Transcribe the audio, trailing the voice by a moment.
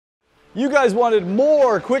You guys wanted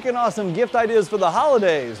more quick and awesome gift ideas for the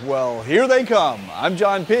holidays. Well, here they come. I'm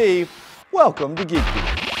John P. Welcome to Geek Beat.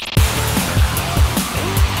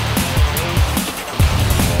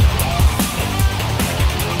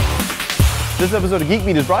 This episode of Geek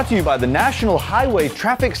Beat is brought to you by the National Highway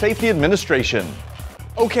Traffic Safety Administration.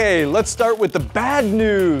 Okay, let's start with the bad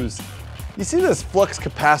news. You see this flux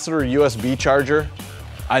capacitor USB charger?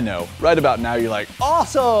 I know, right about now you're like,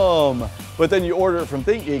 awesome! But then you order it from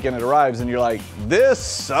ThinkGeek and it arrives and you're like, this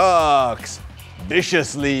sucks,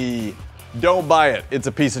 viciously. Don't buy it, it's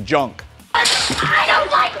a piece of junk. I don't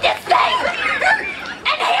like this thing!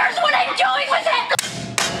 And here's what I'm doing with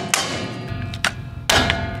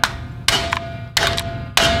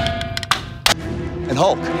it! And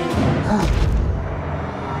Hulk.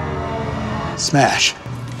 Smash.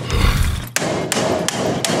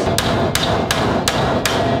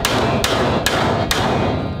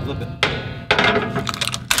 Flip it.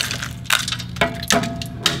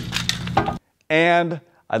 And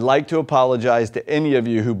I'd like to apologize to any of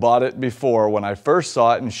you who bought it before when I first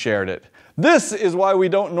saw it and shared it. This is why we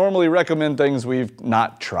don't normally recommend things we've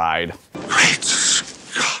not tried. Great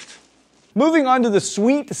Scott. Moving on to the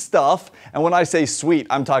sweet stuff, and when I say sweet,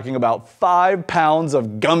 I'm talking about 5 pounds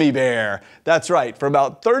of gummy bear. That's right, for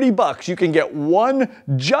about 30 bucks you can get one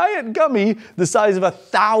giant gummy the size of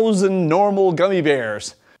 1,000 normal gummy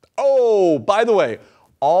bears. Oh, by the way,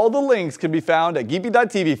 all the links can be found at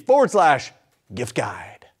geekbeat.tv/gift guide.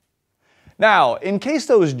 Now, in case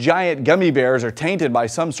those giant gummy bears are tainted by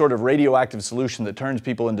some sort of radioactive solution that turns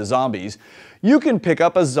people into zombies, you can pick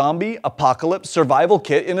up a zombie apocalypse survival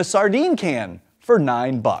kit in a sardine can for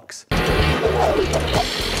 9 bucks.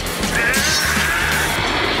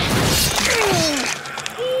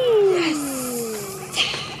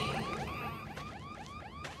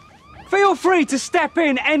 Feel free to step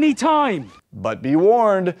in anytime. But be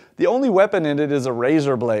warned, the only weapon in it is a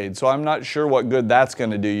razor blade, so I'm not sure what good that's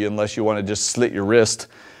going to do you unless you want to just slit your wrist,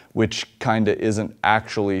 which kinda isn't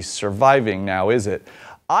actually surviving now, is it?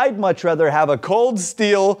 I'd much rather have a cold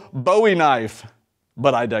steel Bowie knife,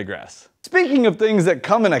 but I digress. Speaking of things that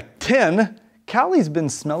come in a tin, Callie's been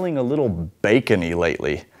smelling a little bacony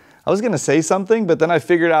lately. I was going to say something, but then I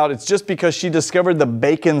figured out it's just because she discovered the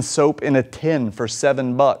bacon soap in a tin for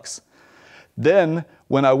 7 bucks. Then,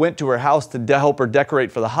 when I went to her house to help her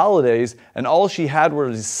decorate for the holidays, and all she had were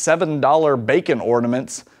these $7 bacon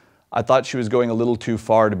ornaments, I thought she was going a little too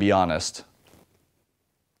far, to be honest.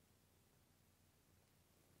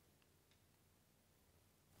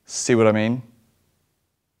 See what I mean?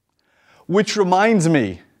 Which reminds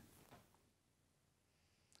me,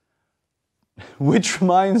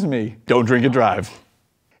 don't drink and drive.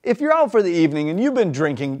 If you're out for the evening and you've been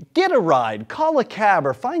drinking, get a ride, call a cab,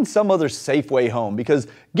 or find some other safe way home, because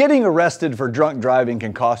getting arrested for drunk driving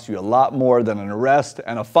can cost you a lot more than an arrest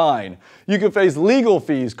and a fine. You can face legal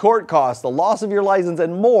fees, court costs, the loss of your license,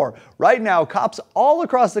 and more. Right now, cops all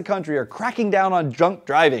across the country are cracking down on drunk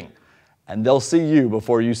driving, and they'll see you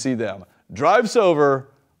before you see them. Drive sober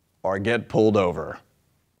or get pulled over.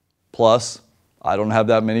 Plus, I don't have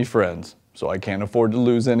that many friends, so I can't afford to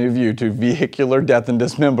lose any of you to vehicular death and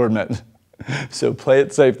dismemberment. So play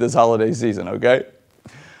it safe this holiday season, okay?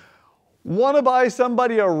 Want to buy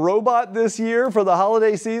somebody a robot this year for the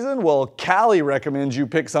holiday season? Well, Callie recommends you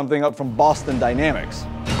pick something up from Boston Dynamics.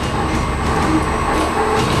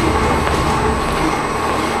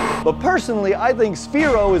 But personally, I think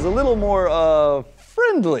Sphero is a little more,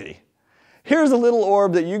 friendly. Here's a little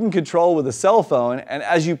orb that you can control with a cell phone, and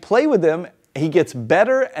as you play with him, he gets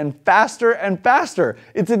better and faster and faster.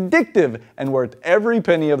 It's addictive and worth every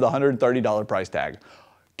penny of the $130 price tag.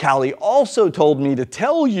 Callie also told me to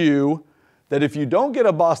tell you that if you don't get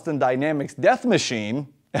a Boston Dynamics death machine,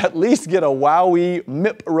 at least get a Wowie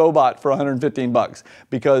MIP robot for 115 bucks,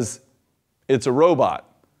 because it's a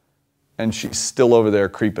robot and she's still over there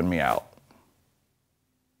creeping me out.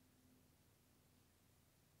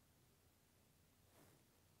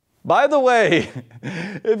 By the way,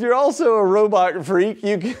 if you're also a robot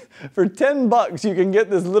freak, for 10 bucks you can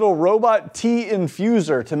get this little robot tea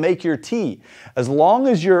infuser to make your tea, as long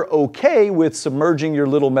as you're okay with submerging your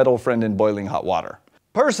little metal friend in boiling hot water.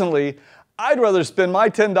 Personally, I'd rather spend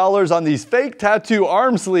my $10 on these fake tattoo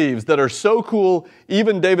arm sleeves that are so cool,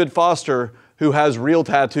 even David Foster, who has real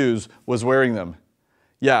tattoos, was wearing them.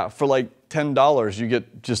 Yeah, for like $10 you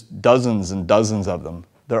get just dozens and dozens of them.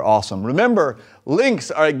 They're awesome. Remember, links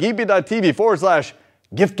are at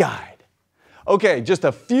geekbeat.tv/gift guide. Okay, just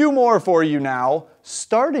a few more for you now,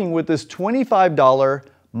 starting with this $25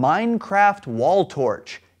 Minecraft wall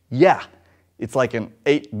torch. Yeah, it's like an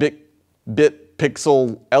 8-bit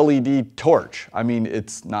pixel LED torch. I mean,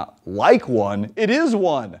 it's not like one, it is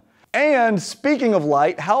one. And speaking of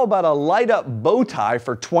light, how about a light up bow tie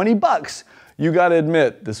for 20 bucks? You gotta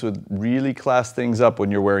admit, this would really class things up when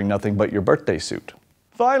you're wearing nothing but your birthday suit.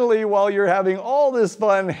 Finally, while you're having all this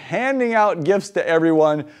fun handing out gifts to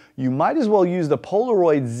everyone, you might as well use the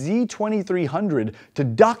Polaroid Z2300 to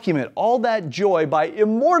document all that joy by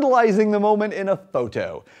immortalizing the moment in a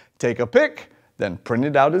photo. Take a pic, then print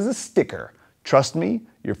it out as a sticker. Trust me,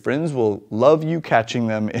 your friends will love you catching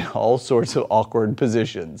them in all sorts of awkward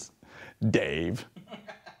positions. Dave.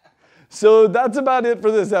 So that's about it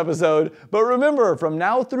for this episode. But remember, from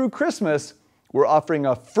now through Christmas, we're offering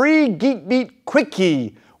a free GeekBeat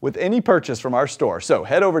Quickie with any purchase from our store. So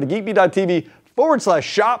head over to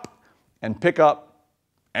geekbeat.tv/shop and pick up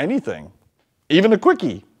anything, even a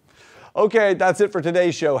Quickie. Okay, that's it for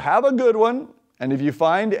today's show. Have a good one. And if you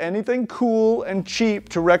find anything cool and cheap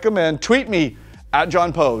to recommend, tweet me at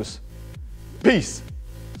John Pose. Peace.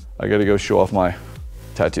 I gotta go show off my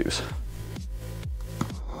tattoos.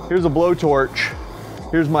 Here's a blowtorch.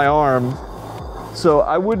 Here's my arm. So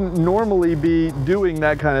I wouldn't normally be doing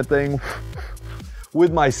that kind of thing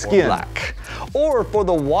with my skin. Black. Or for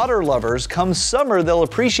the water lovers, come summer, they'll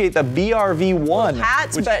appreciate the BRV1.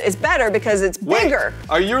 Hats, but it's better because it's bigger. Wait,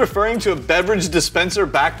 are you referring to a beverage dispenser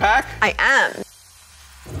backpack? I am.